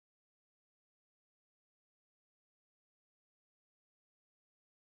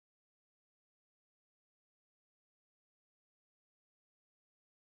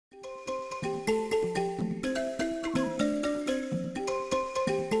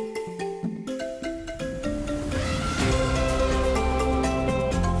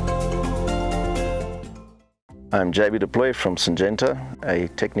I'm JB Deploy from Syngenta, a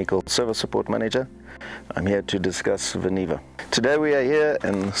technical service support manager. I'm here to discuss Vaniva. Today we are here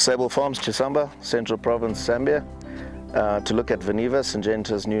in Sable Farms, Chisamba, Central Province, Zambia, to look at Vaniva,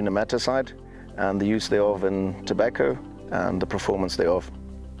 Syngenta's new nematicide, and the use thereof in tobacco and the performance thereof.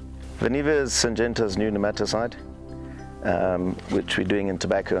 Vaniva is Syngenta's new nematicide, which we're doing in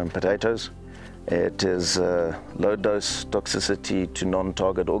tobacco and potatoes. It is low dose toxicity to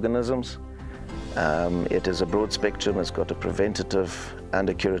non-target organisms. It is a broad spectrum. It's got a preventative and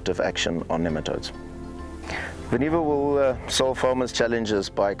a curative action on nematodes. Vaniva will solve farmers' challenges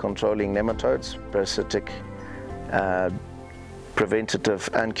by controlling nematodes, parasitic, preventative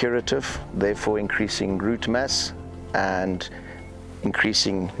and curative, therefore increasing root mass and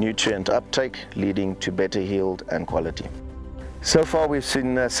increasing nutrient uptake, leading to better yield and quality. So far we've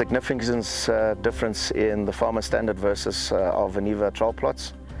seen a significant difference in the farmer standard versus our Vaniva trial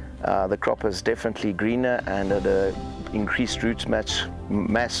plots. The crop is definitely greener and at an increased root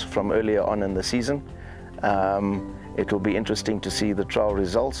mass from earlier on in the season. It will be interesting to see the trial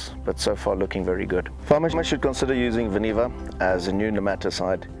results, but so far looking very good. Farmers should consider using Vaniva as a new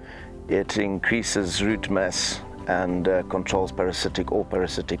nematicide. It increases root mass and controls parasitic or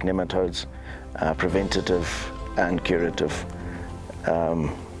parasitic nematodes, preventative and curative.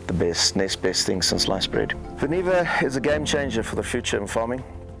 The next best thing since sliced bread. Vaniva is a game changer for the future in farming.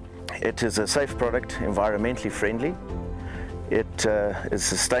 It is a safe product, environmentally friendly. It is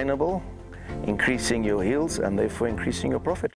sustainable, increasing your yields and therefore increasing your profit.